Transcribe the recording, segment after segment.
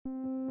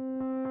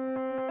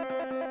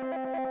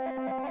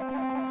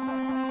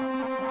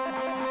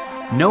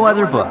No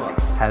other book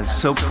has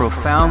so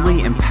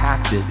profoundly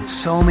impacted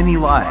so many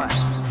lives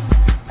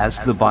as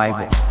the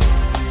Bible.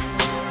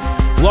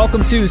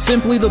 Welcome to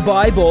Simply the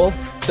Bible,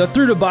 the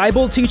Through the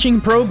Bible teaching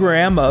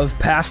program of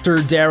Pastor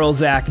Daryl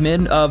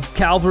Zachman of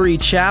Calvary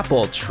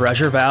Chapel,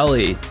 Treasure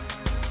Valley.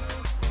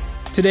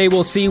 Today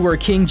we'll see where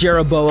King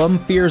Jeroboam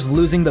fears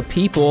losing the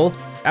people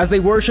as they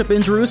worship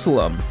in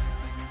Jerusalem.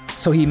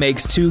 So he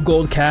makes 2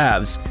 gold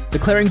calves,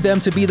 declaring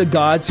them to be the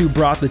gods who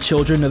brought the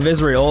children of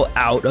Israel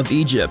out of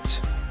Egypt.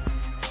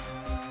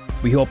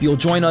 We hope you'll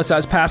join us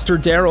as Pastor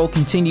Daryl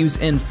continues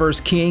in 1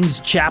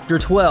 Kings chapter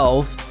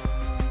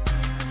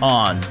 12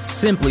 on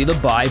Simply the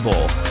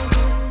Bible.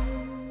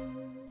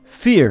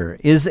 Fear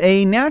is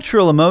a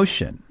natural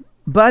emotion,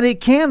 but it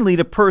can lead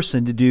a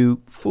person to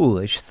do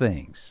foolish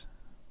things.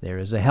 There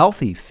is a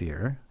healthy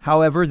fear,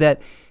 however,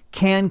 that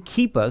can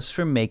keep us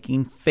from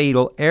making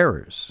fatal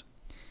errors.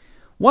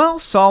 While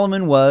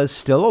Solomon was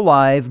still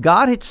alive,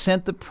 God had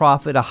sent the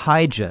prophet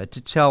Ahijah to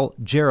tell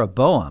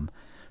Jeroboam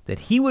that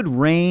he would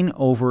reign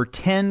over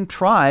 10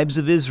 tribes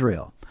of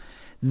Israel.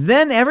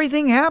 Then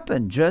everything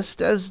happened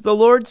just as the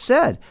Lord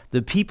said.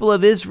 The people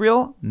of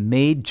Israel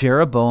made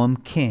Jeroboam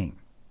king.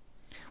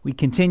 We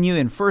continue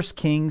in 1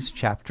 Kings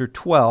chapter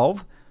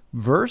 12,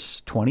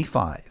 verse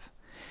 25.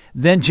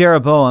 Then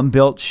Jeroboam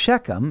built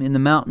Shechem in the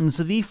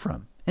mountains of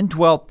Ephraim and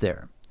dwelt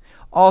there.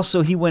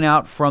 Also he went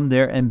out from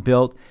there and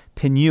built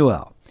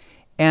Penuel.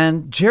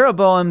 And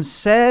Jeroboam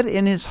said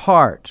in his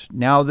heart,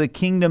 "Now the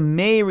kingdom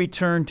may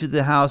return to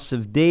the house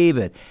of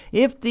David.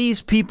 If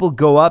these people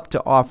go up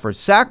to offer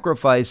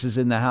sacrifices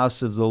in the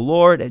house of the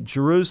Lord at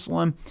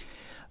Jerusalem,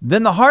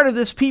 then the heart of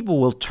this people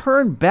will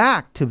turn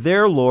back to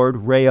their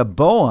lord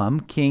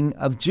Rehoboam, king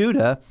of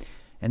Judah,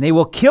 and they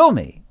will kill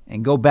me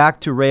and go back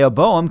to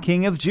Rehoboam,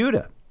 king of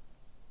Judah."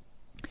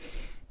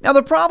 Now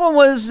the problem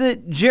was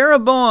that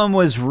Jeroboam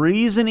was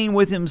reasoning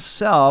with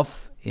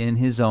himself in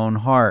his own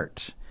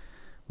heart.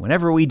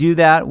 Whenever we do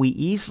that, we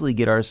easily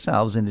get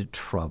ourselves into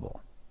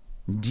trouble.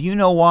 Do you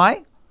know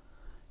why?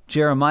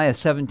 Jeremiah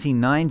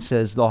 17:9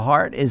 says, "The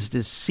heart is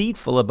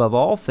deceitful above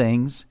all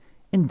things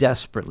and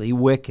desperately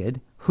wicked.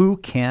 Who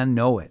can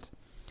know it?"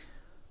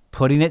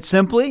 Putting it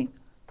simply,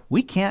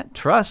 we can't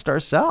trust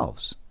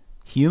ourselves.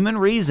 Human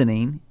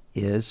reasoning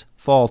is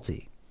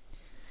faulty.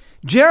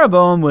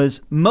 Jeroboam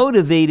was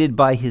motivated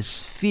by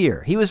his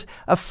fear. He was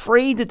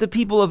afraid that the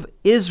people of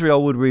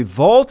Israel would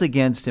revolt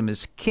against him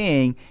as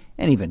king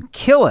and even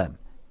kill him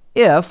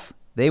if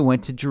they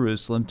went to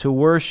Jerusalem to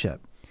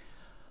worship.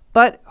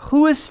 But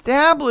who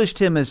established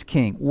him as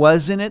king?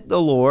 Wasn't it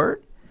the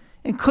Lord?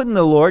 And couldn't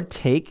the Lord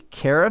take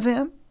care of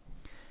him?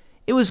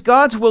 It was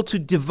God's will to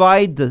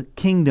divide the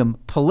kingdom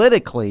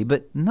politically,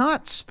 but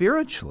not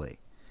spiritually.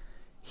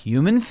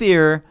 Human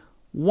fear,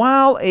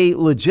 while a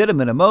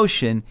legitimate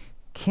emotion,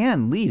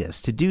 can lead us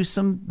to do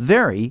some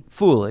very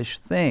foolish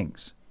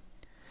things.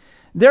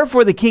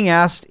 Therefore the king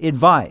asked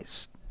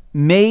advice,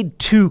 made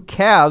 2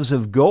 calves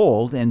of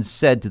gold, and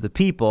said to the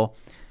people,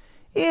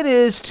 "It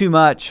is too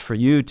much for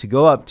you to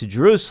go up to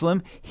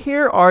Jerusalem.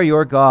 Here are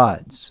your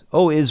gods,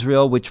 O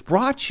Israel, which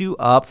brought you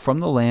up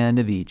from the land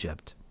of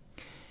Egypt."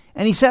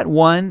 And he set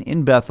one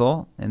in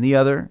Bethel, and the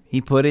other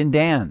he put in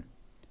Dan.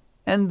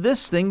 And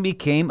this thing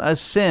became a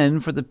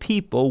sin, for the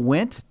people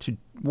went to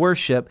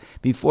worship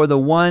before the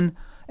one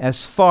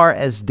as far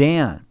as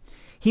Dan.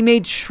 He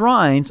made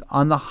shrines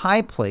on the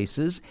high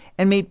places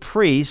and made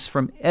priests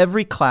from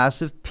every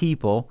class of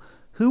people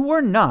who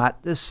were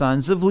not the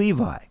sons of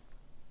Levi.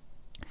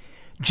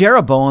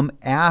 Jeroboam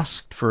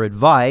asked for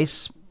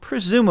advice,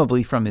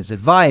 presumably from his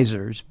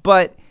advisors,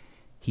 but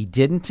he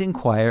didn't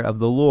inquire of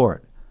the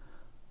Lord.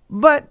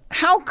 But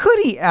how could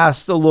he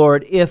ask the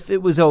Lord if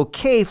it was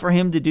okay for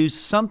him to do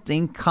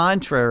something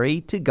contrary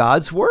to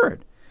God's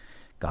word?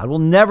 God will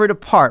never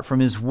depart from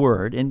his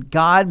word, and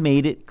God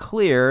made it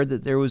clear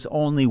that there was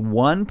only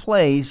one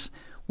place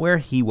where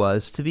he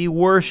was to be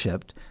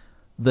worshipped,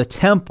 the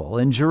temple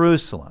in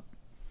Jerusalem.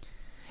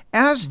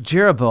 As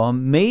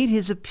Jeroboam made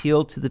his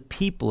appeal to the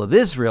people of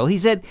Israel, he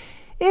said,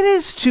 "It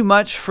is too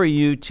much for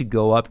you to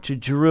go up to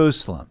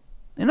Jerusalem."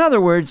 In other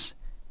words,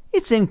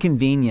 it's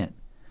inconvenient.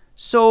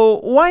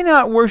 So why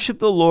not worship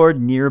the Lord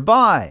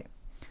nearby?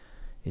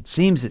 It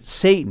seems that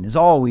Satan is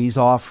always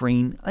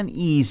offering an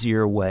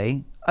easier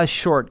way, a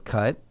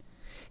shortcut.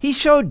 He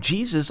showed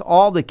Jesus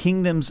all the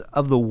kingdoms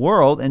of the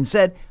world and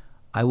said,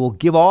 "I will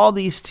give all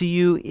these to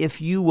you if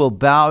you will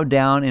bow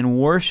down and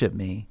worship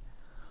me."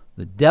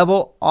 The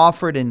devil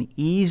offered an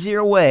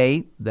easier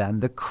way than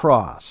the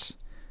cross.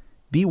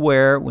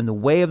 Beware when the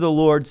way of the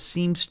Lord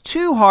seems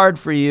too hard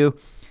for you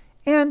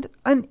and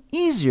an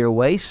easier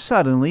way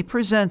suddenly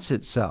presents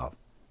itself.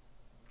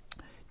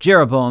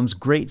 Jeroboam's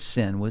great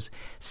sin was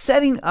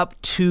setting up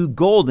 2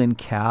 golden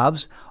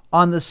calves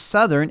on the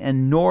southern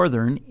and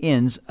northern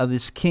ends of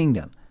his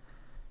kingdom.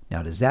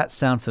 Now, does that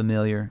sound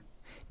familiar?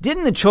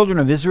 Didn't the children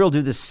of Israel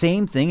do the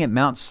same thing at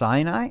Mount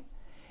Sinai?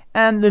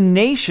 And the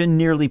nation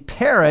nearly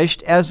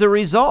perished as a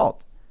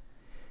result.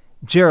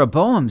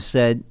 Jeroboam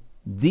said,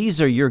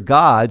 "These are your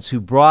gods who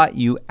brought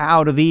you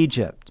out of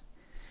Egypt."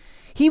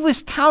 He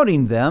was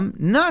touting them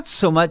not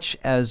so much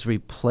as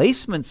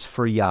replacements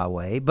for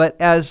Yahweh, but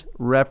as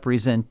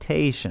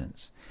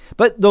representations.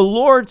 But the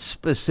Lord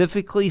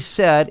specifically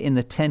said in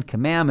the Ten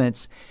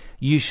Commandments,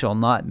 "You shall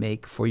not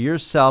make for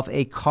yourself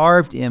a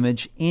carved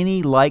image,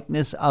 any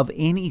likeness of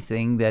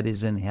anything that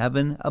is in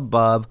heaven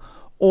above,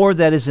 or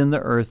that is in the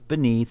earth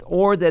beneath,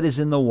 or that is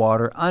in the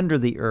water under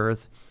the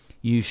earth.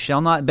 You shall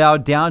not bow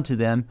down to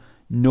them,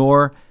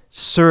 nor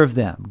serve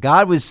them."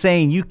 God was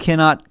saying, you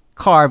cannot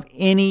carve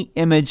any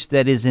image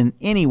that is in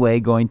any way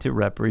going to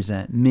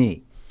represent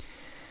me.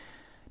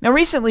 Now,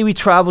 recently we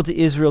traveled to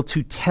Israel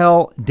to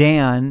Tel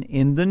Dan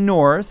in the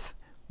north,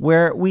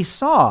 where we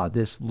saw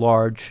this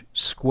large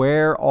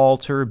square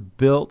altar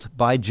built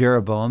by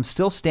Jeroboam,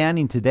 still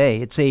standing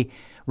today. It's a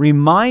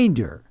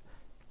reminder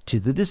to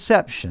the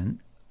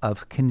deception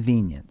of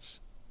convenience.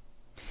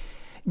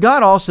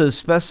 God also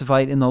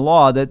specified in the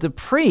law that the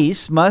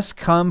priests must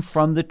come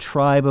from the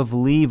tribe of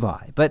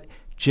Levi, but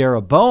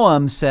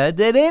Jeroboam said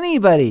that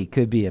anybody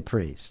could be a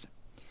priest.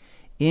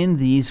 In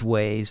these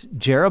ways,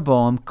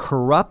 Jeroboam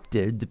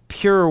corrupted the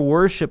pure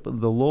worship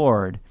of the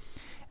Lord,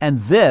 and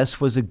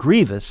this was a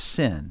grievous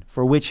sin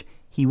for which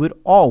he would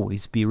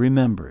always be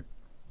remembered.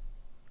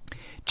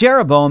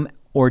 Jeroboam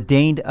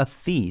ordained a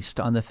feast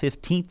on the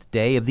 15th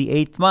day of the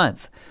 8th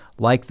month,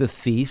 like the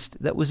feast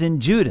that was in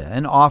Judah,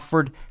 and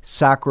offered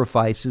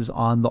sacrifices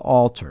on the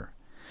altar.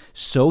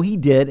 So he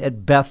did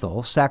at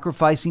Bethel,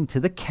 sacrificing to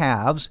the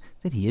calves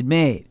that he had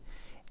made.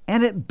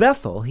 And at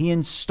Bethel he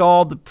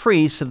installed the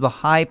priests of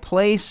the high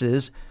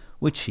places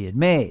which he had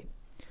made.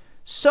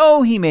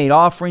 So he made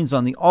offerings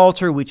on the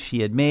altar which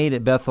he had made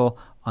at Bethel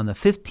on the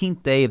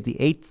 15th day of the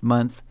 8th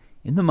month,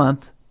 in the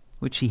month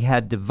which he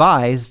had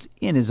devised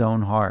in his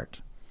own heart.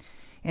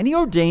 And he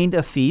ordained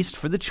a feast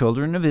for the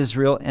children of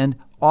Israel, and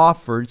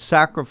offered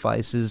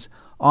sacrifices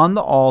on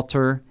the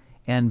altar,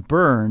 and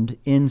burned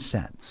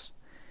incense.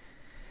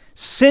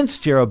 Since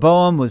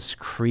Jeroboam was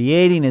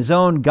creating his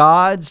own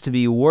gods to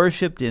be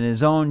worshipped in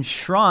his own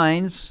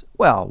shrines,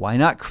 well, why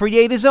not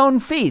create his own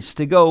feast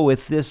to go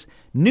with this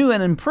new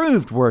and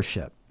improved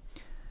worship?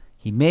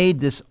 He made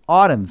this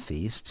autumn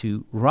feast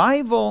to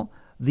rival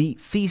the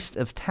Feast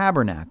of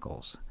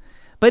Tabernacles,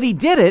 but he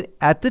did it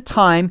at the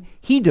time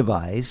he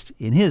devised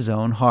in his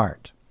own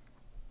heart.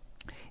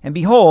 And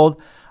behold,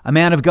 a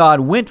man of God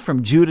went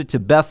from Judah to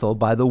Bethel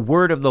by the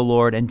word of the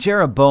Lord, and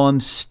Jeroboam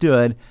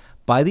stood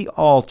by the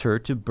altar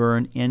to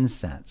burn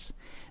incense.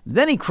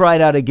 Then he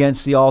cried out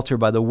against the altar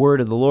by the word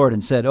of the Lord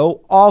and said,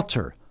 "O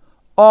altar,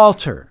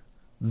 altar,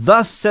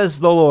 thus says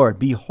the Lord,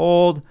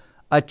 behold,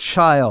 a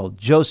child,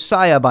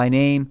 Josiah by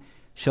name,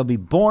 shall be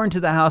born to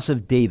the house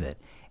of David,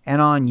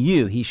 and on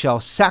you he shall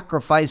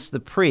sacrifice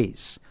the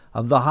priests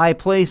of the high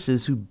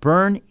places who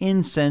burn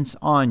incense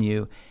on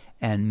you,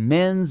 and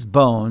men's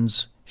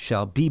bones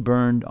shall be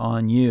burned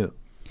on you."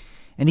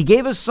 And he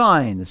gave a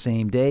sign the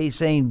same day,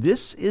 saying,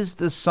 "This is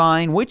the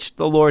sign which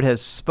the Lord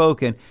has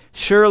spoken.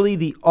 Surely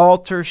the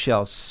altar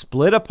shall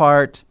split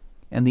apart,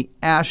 and the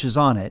ashes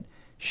on it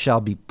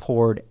shall be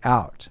poured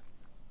out."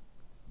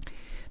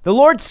 The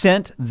Lord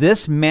sent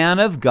this man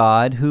of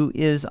God, who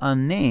is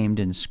unnamed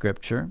in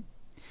Scripture,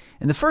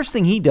 and the first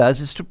thing he does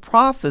is to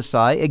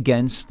prophesy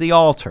against the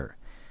altar.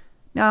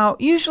 Now,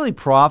 usually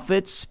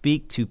prophets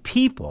speak to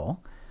people,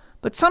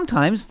 but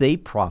sometimes they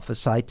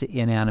prophesy to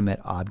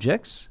inanimate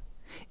objects.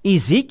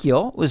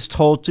 Ezekiel was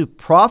told to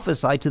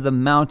prophesy to the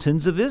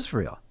mountains of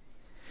Israel.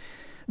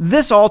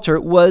 This altar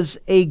was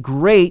a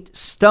great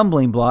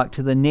stumbling block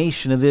to the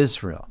nation of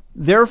Israel.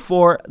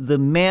 Therefore, the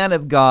man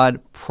of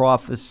God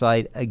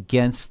prophesied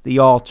against the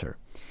altar.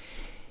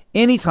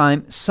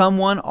 Anytime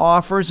someone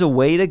offers a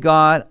way to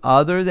God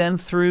other than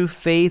through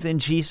faith in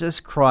Jesus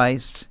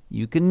Christ,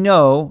 you can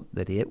know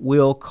that it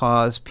will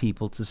cause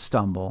people to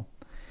stumble.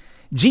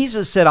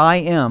 Jesus said, "I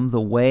am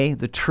the way,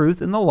 the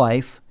truth, and the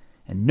life,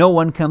 and no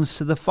one comes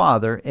to the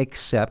Father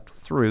except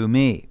through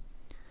me."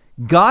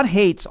 God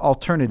hates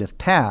alternative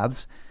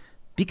paths,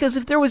 because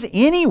if there was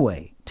any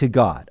way to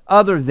God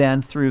other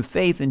than through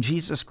faith in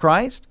Jesus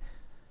Christ,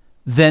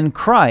 then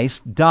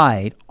Christ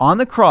died on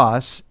the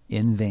cross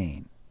in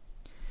vain.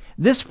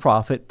 This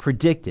prophet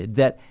predicted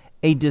that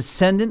a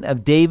descendant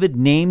of David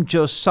named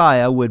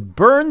Josiah would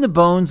burn the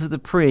bones of the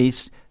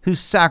priests who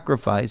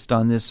sacrificed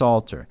on this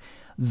altar,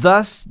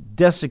 thus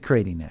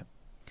desecrating it.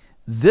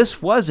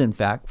 This was in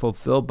fact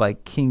fulfilled by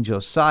King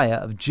Josiah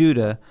of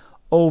Judah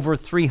over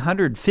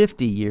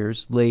 350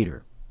 years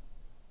later.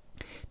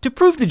 To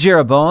prove to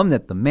Jeroboam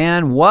that the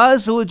man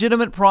was a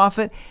legitimate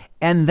prophet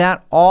and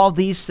that all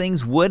these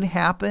things would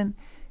happen,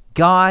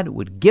 God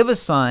would give a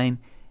sign,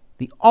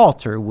 the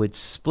altar would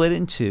split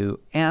in two,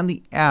 and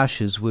the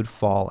ashes would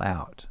fall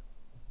out.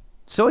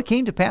 So it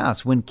came to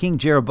pass, when King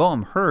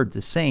Jeroboam heard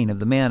the saying of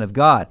the man of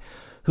God,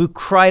 who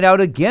cried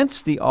out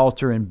against the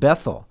altar in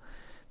Bethel,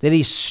 that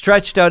he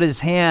stretched out his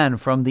hand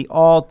from the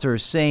altar,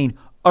 saying,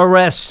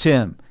 "Arrest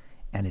him."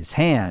 And his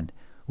hand,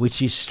 which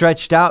he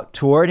stretched out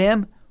toward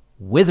him,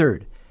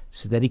 withered,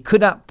 so that he could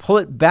not pull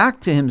it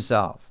back to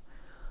himself.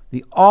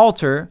 The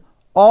altar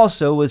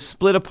also was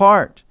split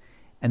apart,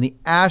 and the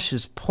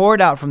ashes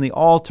poured out from the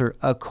altar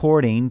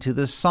according to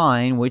the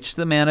sign which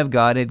the man of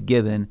God had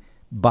given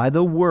by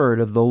the word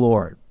of the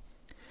Lord.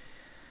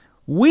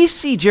 We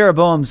see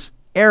Jeroboam's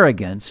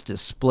arrogance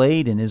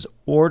displayed in his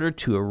order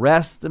to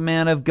arrest the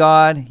man of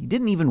God. He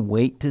didn't even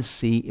wait to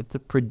see if the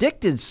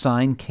predicted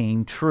sign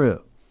came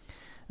true.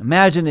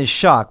 Imagine his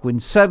shock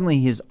when suddenly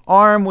his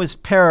arm was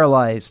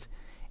paralyzed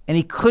and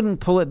he couldn't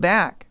pull it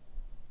back.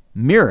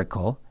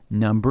 Miracle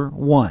number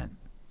 1.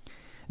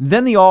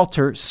 Then the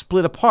altar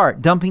split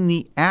apart, dumping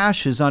the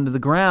ashes onto the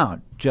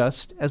ground,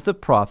 just as the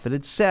prophet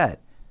had said.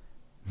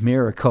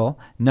 Miracle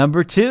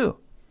number 2.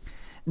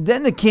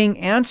 Then the king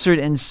answered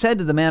and said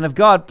to the man of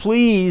God,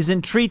 "Please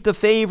entreat the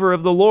favor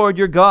of the Lord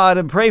your God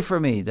and pray for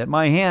me, that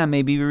my hand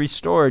may be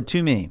restored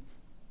to me."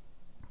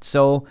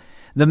 So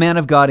the man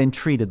of God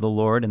entreated the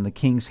Lord, and the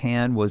king's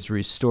hand was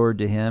restored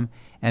to him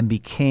and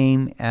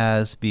became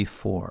as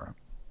before.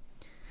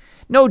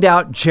 No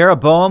doubt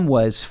Jeroboam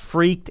was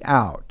freaked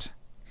out.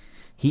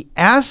 He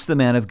asked the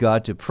man of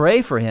God to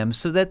pray for him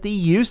so that the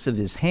use of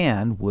his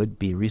hand would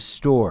be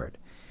restored.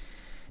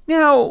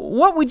 Now,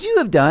 what would you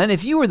have done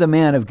if you were the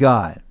man of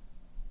God?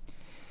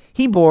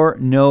 He bore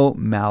no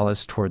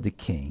malice toward the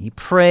king. He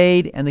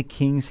prayed, and the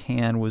king's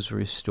hand was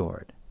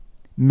restored.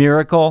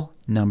 Miracle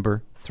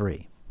number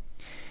 3.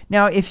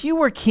 Now, if you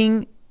were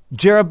King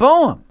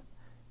Jeroboam,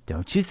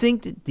 don't you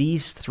think that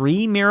these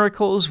 3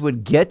 miracles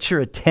would get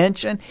your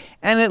attention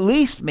and at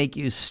least make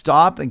you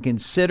stop and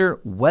consider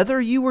whether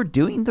you were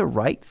doing the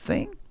right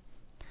thing?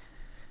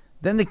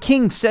 Then the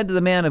king said to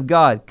the man of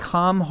God,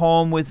 "Come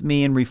home with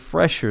me and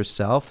refresh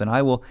yourself, and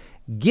I will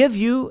give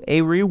you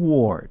a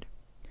reward."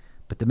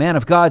 But the man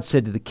of God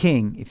said to the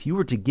king, "If you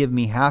were to give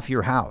me half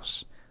your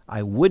house,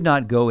 I would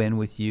not go in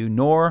with you,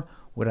 nor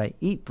would I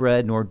eat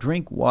bread nor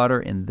drink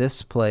water in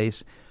this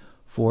place.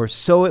 For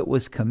so it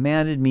was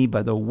commanded me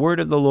by the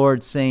word of the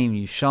Lord, saying,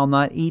 You shall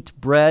not eat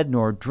bread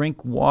nor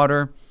drink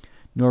water,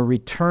 nor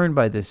return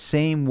by the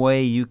same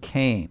way you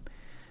came."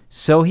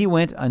 So he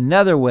went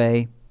another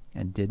way,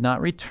 and did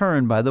not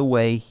return by the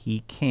way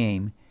he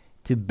came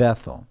to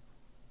Bethel.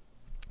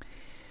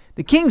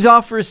 The king's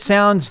offer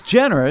sounds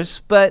generous,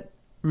 but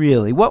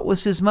really, what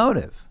was his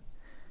motive?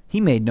 He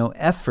made no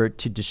effort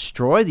to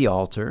destroy the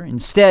altar.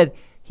 Instead,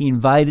 he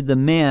invited the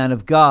man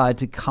of God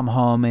to come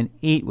home and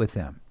eat with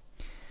him.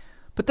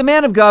 But the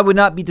man of God would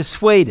not be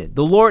dissuaded.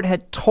 The Lord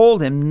had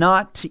told him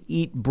not to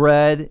eat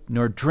bread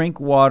nor drink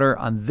water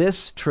on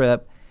this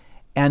trip,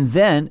 and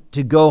then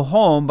to go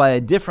home by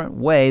a different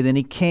way than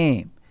he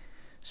came.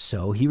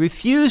 So he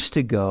refused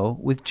to go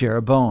with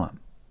Jeroboam.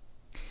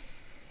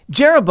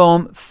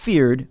 Jeroboam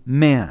feared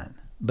man,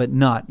 but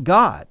not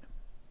God.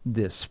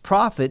 This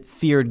prophet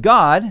feared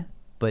God,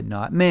 but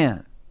not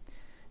man.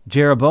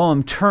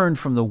 Jeroboam turned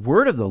from the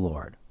word of the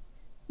Lord.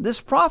 This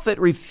prophet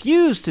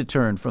refused to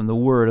turn from the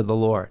word of the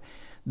Lord.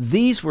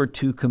 These were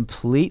 2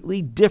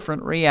 completely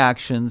different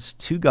reactions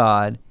to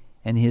God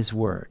and his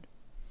word.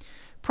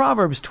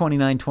 Proverbs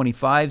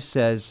 29:25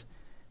 says,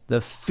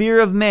 "The fear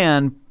of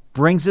man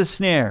brings a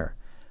snare,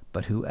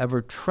 but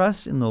whoever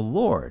trusts in the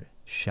Lord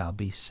shall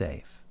be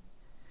safe."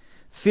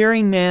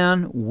 Fearing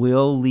man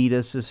will lead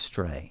us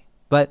astray,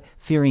 but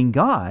fearing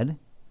God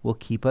will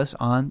keep us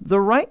on the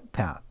right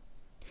path.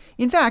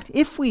 In fact,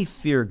 if we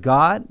fear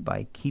God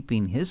by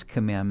keeping his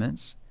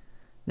commandments,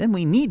 then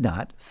we need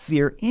not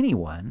fear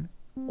anyone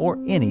or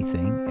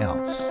anything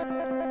else.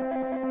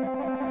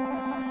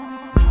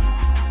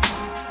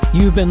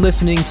 You've been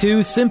listening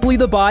to Simply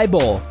the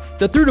Bible,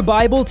 the Through the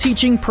Bible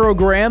teaching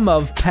program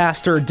of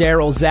Pastor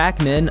Daryl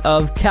Zachman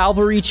of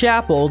Calvary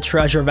Chapel,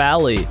 Treasure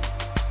Valley.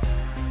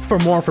 For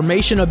more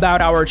information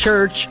about our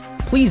church,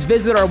 please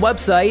visit our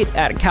website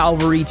at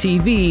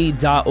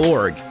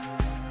calvarytv.org.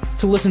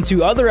 To listen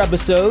to other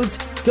episodes,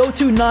 go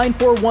to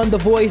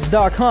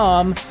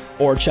 941thevoice.com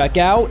or check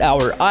out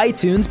our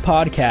iTunes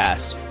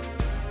podcast.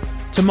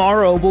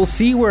 Tomorrow, we'll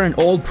see where an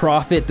old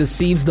prophet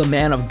deceives the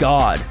man of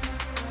God.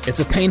 It's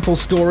a painful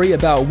story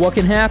about what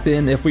can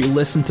happen if we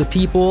listen to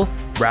people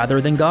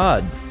rather than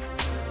God.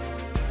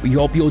 We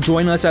hope you'll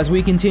join us as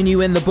we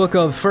continue in the book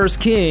of 1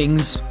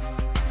 Kings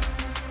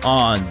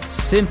on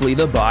Simply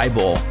the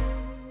Bible.